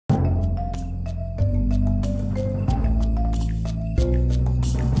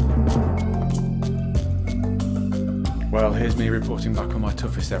Well, here's me reporting back on my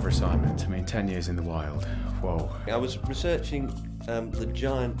toughest ever assignment. 10 years in the wild. Whoa. I was researching the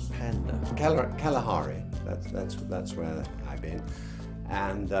giant panda. Kalahari, that's where I've been.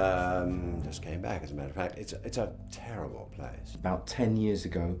 And just came back, as a matter of fact. It's a terrible place. About 10 years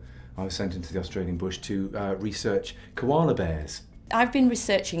ago, I was sent into the Australian bush to research koala bears. I've been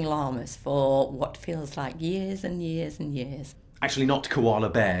researching llamas for what feels like years and years and years. Actually, not koala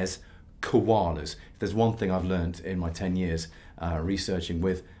bears, koalas. If there's one thing I've learned in my 10 years researching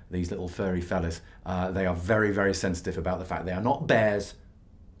with these little furry fellas, they are very, very sensitive about the fact they are not bears,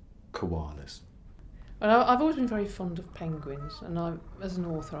 koalas. Well, I've always been very fond of penguins, and as an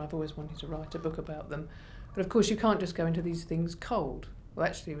author I've always wanted to write a book about them. But of course you can't just go into these things cold. Well,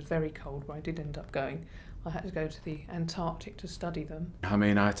 actually it was very cold where I did end up going. I had to go to the Antarctic to study them. I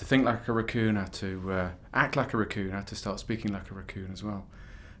had to think like a raccoon, I had to act like a raccoon, I had to start speaking like a raccoon as well.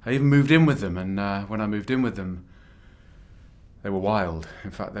 I even moved in with them, and when I moved in with them, they were wild.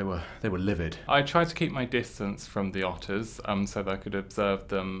 In fact, they were livid. I tried to keep my distance from the otters so that I could observe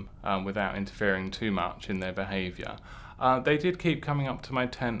them without interfering too much in their behaviour. They did keep coming up to my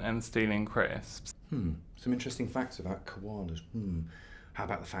tent and stealing crisps. Some interesting facts about koalas. How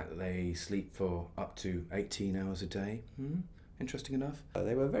about the fact that they sleep for up to 18 hours a day? Interesting enough.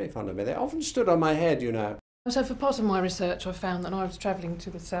 They were very fond of me. They often stood on my head, you know. So for part of my research I found that I was travelling to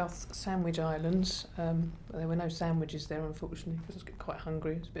the South Sandwich Islands. There were no sandwiches there, unfortunately, because I was getting quite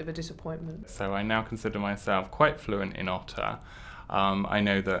hungry. It's a bit of a disappointment. So I now consider myself quite fluent in otter. I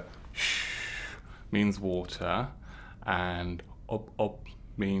know that shh means water, and op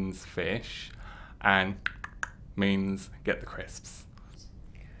means fish, and means get the crisps.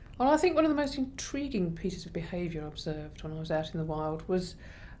 Well, I think one of the most intriguing pieces of behaviour I observed when I was out in the wild was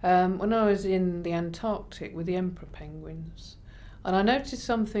when I was in the Antarctic with the emperor penguins. And I noticed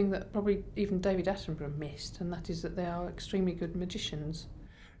something that probably even David Attenborough missed, and that is that they are extremely good magicians.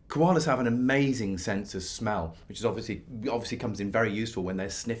 Koalas have an amazing sense of smell, which is obviously comes in very useful when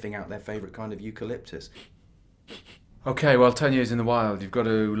they're sniffing out their favourite kind of eucalyptus. Okay, well, 10 years in the wild, you've got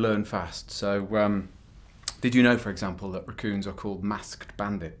to learn fast. So, did you know, for example, that raccoons are called masked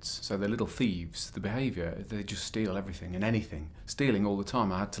bandits? So they're little thieves. The behaviour, they just steal everything and anything. Stealing all the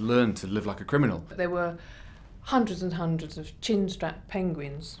time. I had to learn to live like a criminal. There were hundreds and hundreds of chin-strapped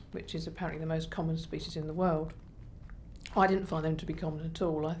penguins, which is apparently the most common species in the world. I didn't find them to be common at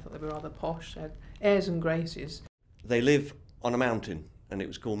all. I thought they were rather posh, had airs and graces. They live on a mountain, and it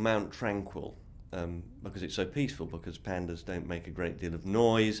was called Mount Tranquil because it's so peaceful, because pandas don't make a great deal of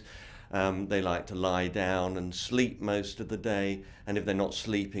noise. They like to lie down and sleep most of the day, and if they're not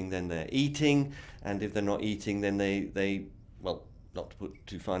sleeping then they're eating, and if they're not eating then they well, not to put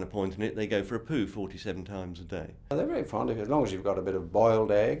too fine a point in it, they go for a poo 47 times a day. They're very fond of it, as long as you've got a bit of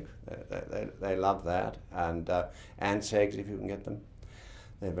boiled egg. They love that, and ants' eggs if you can get them.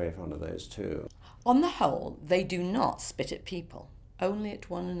 They're very fond of those too. On the whole, they do not spit at people, only at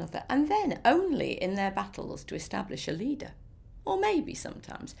one another, and then only in their battles to establish a leader. Or maybe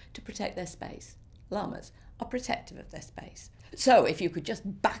sometimes to protect their space. Llamas are protective of their space. So if you could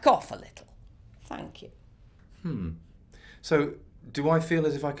just back off a little. Thank you. So, do I feel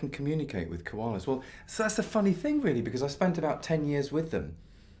as if I can communicate with koalas? Well, so that's the funny thing, really, because I spent about 10 years with them.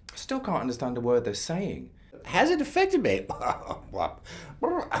 I still can't understand a word they're saying. Has it affected me?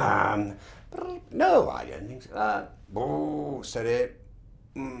 No, I don't think so. Steady.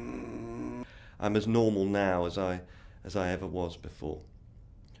 I'm as normal now as I ever was before.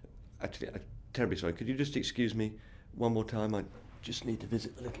 Actually, I'm terribly sorry. Could you just excuse me one more time? I just need to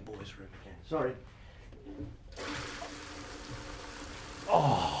visit the little boy's room again. Sorry.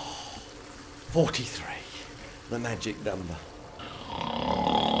 Oh, 43, the magic number.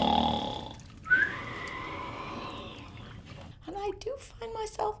 And I do find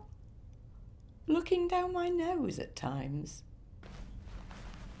myself looking down my nose at times.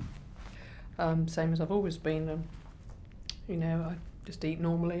 Same as I've always been. You know, I just eat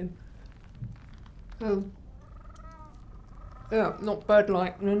normally. And, yeah, not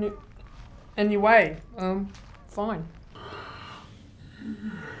bird-like in any way. Fine.